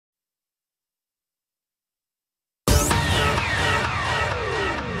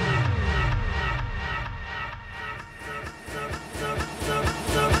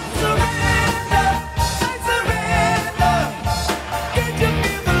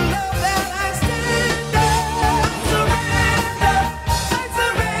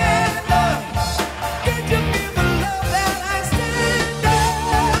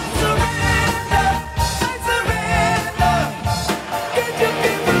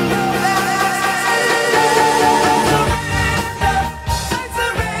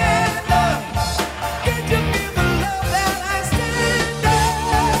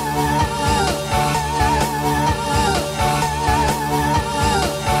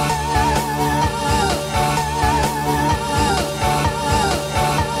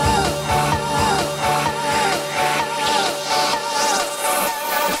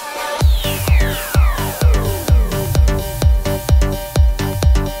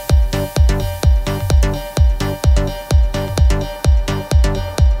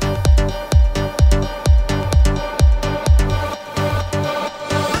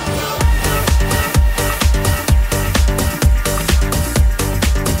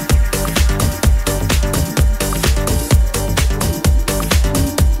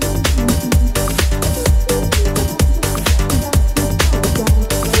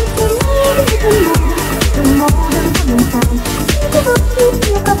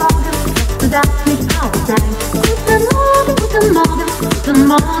darfst nicht traurig sein. Guten Morgen, guten Morgen, guten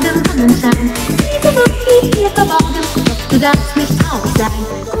Morgen, Sonnenschein. Diese Nacht liegt dir verborgen, doch du darfst nicht traurig sein.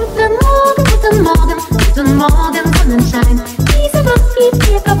 Guten Morgen, guten Morgen, guten Morgen, Sonnenschein. Diese Nacht liegt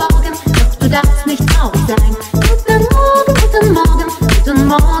dir verborgen, doch du darfst nicht traurig sein. Guten Morgen, guten Morgen, guten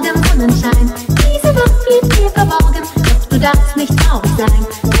Morgen, Sonnenschein. Diese Nacht liegt dir verborgen, doch du darfst nicht traurig sein.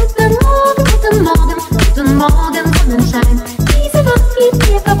 Guten Morgen, guten Morgen, guten Morgen, Sonnenschein. Diese Nacht liegt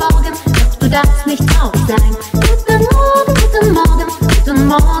dir verborgen, doch du darfst nicht traurig sein. Guten Morgen, guten Morgen, guten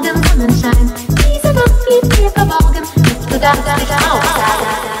Morgen, Sonnenschein. Diese Nacht liegt dir verborgen, doch du darfst nicht traurig sein.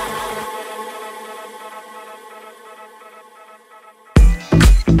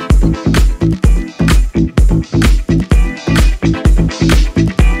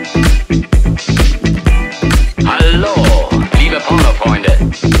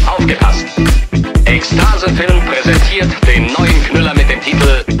 Ekstase-Film präsentiert den neuen Knüller mit dem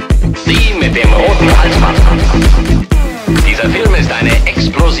Titel Die mit dem roten Halsband. Dieser Film ist eine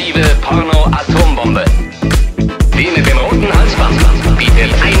explosive Porno-Atombombe. Die mit dem roten Halsband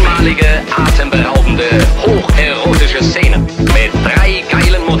bietet einmalige, atemberaubende, hocherotische Szenen mit 3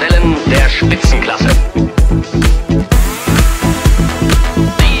 geilen Modellen der Spitzenklasse.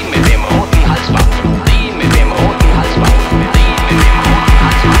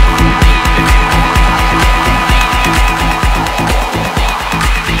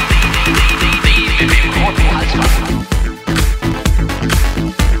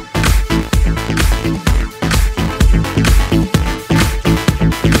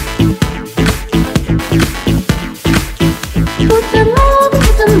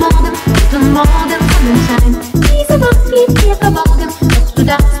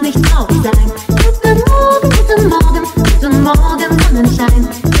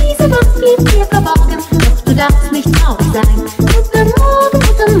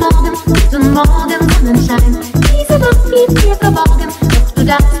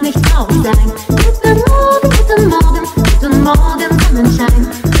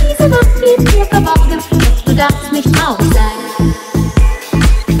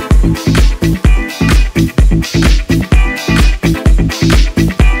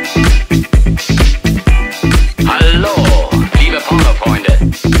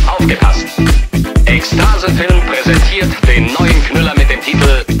 Ekstase-Film präsentiert den neuen Knüller mit dem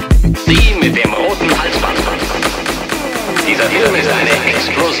Titel Die mit dem roten Halsband. Dieser Film ist eine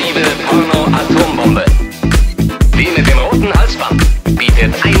explosive Porno-Atombombe. Die mit dem roten Halsband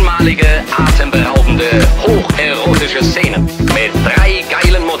bietet einmalige, atemberaubende, hocherotische Szenen mit 3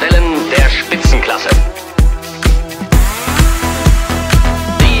 geilen Modellen der Spitzenklasse.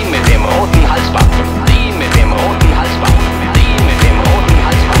 Die mit dem roten Halsband. Die mit dem roten Halsband. Die mit dem roten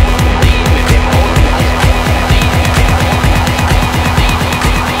Halsband. Die mit dem roten Halsband. Die mit dem roten Halsband. Die mit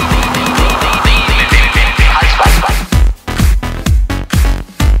dem Halsband.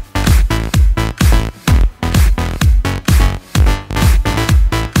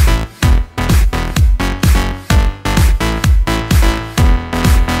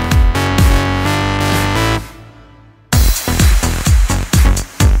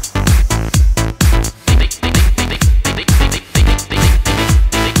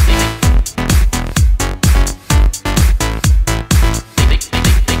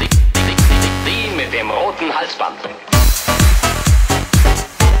 Die mit dem roten Halsband.